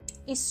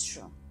It's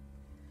true.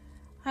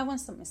 I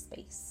want some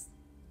space.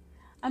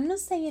 I'm not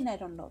saying I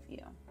don't love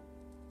you.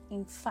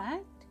 In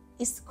fact,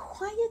 it's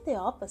quite the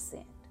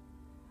opposite.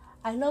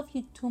 I love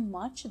you too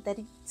much that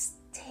it's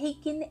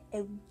taken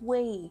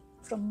away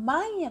from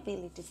my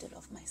ability to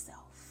love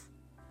myself.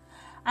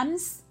 I'm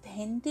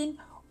spending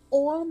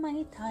all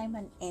my time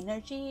and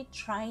energy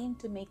trying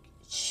to make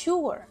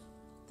sure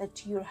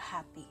that you're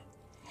happy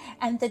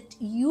and that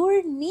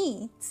your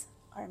needs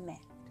are met,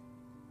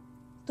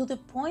 to the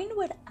point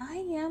where I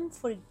am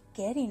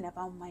forgetting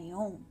about my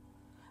own.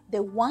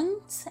 The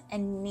wants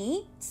and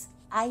needs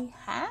I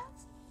have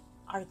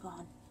are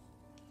gone,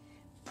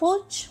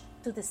 pushed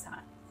to the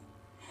side,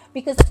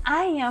 because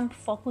I am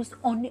focused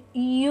on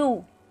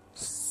you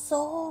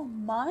so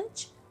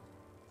much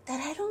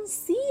that I don't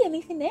see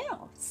anything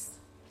else.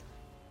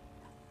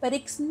 But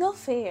it's not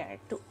fair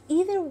to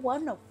either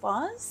one of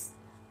us,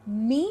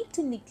 me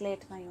to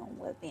neglect my own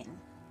well-being.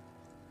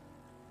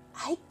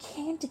 I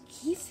can't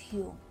give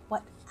you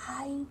what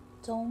I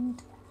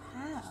don't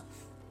have.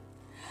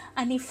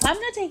 And if I'm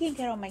not taking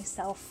care of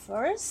myself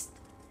first,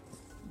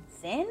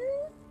 then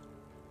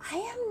I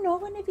am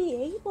not going to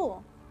be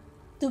able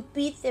to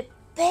be the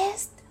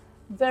best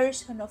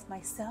version of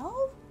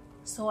myself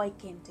so I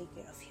can take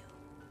care of you.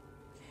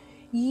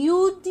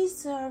 You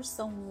deserve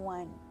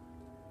someone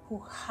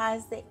who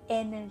has the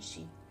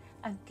energy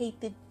and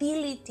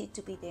capability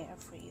to be there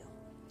for you.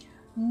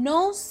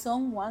 Not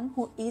someone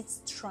who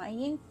is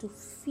trying to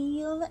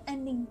fill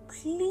an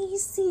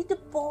implicit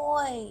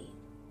void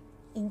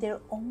in their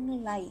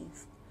own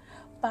life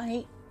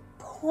by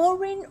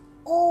pouring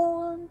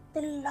all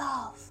the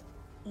love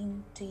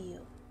into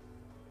you.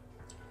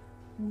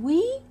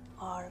 We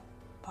are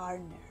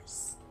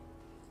partners.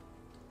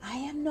 I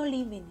am not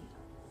leaving you.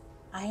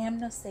 I am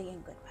not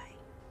saying goodbye.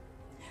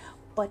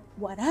 But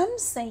what I'm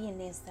saying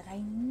is that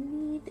I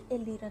need a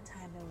little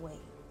time away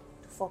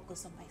to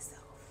focus on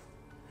myself,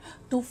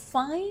 to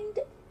find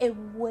a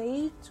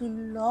way to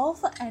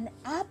love and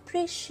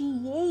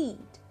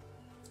appreciate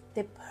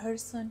the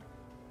person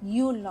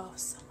you love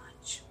so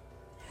much,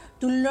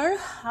 to learn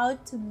how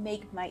to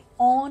make my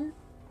own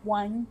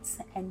wants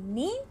and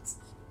needs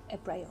a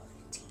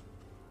priority,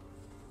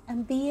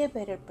 and be a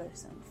better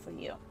person for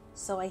you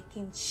so I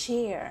can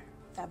share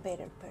that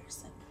better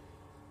person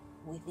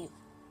with you.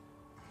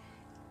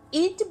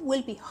 It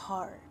will be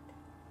hard,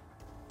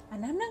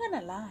 and I'm not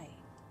gonna lie,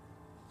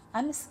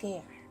 I'm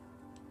scared.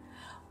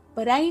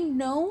 But I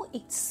know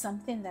it's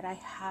something that I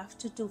have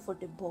to do for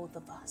the both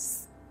of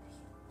us.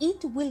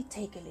 It will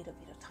take a little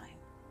bit of time.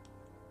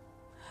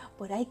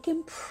 But I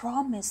can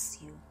promise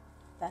you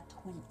that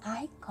when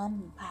I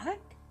come back,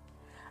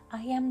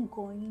 I am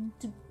going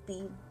to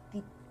be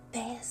the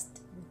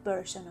best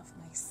version of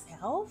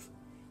myself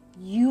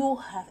you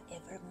have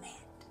ever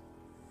met.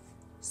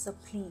 So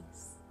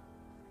please,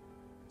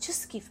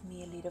 just give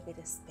me a little bit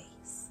of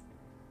space.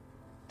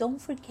 Don't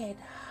forget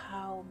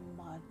how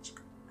much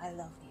I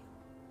love you.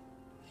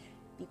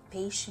 Be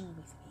patient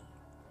with me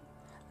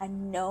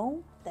and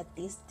know that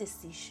this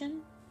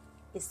decision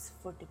is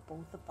for the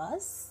both of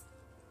us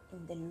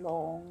in the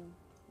long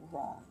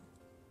run.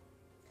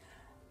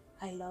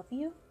 I love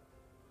you,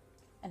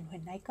 and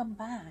when I come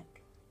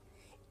back,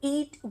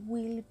 it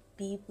will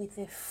be with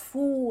a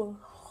full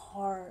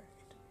heart,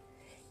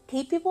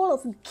 capable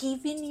of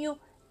giving you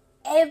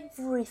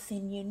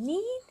everything you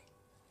need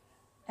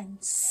and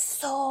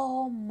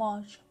so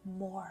much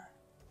more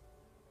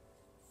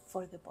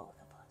for the both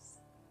of us.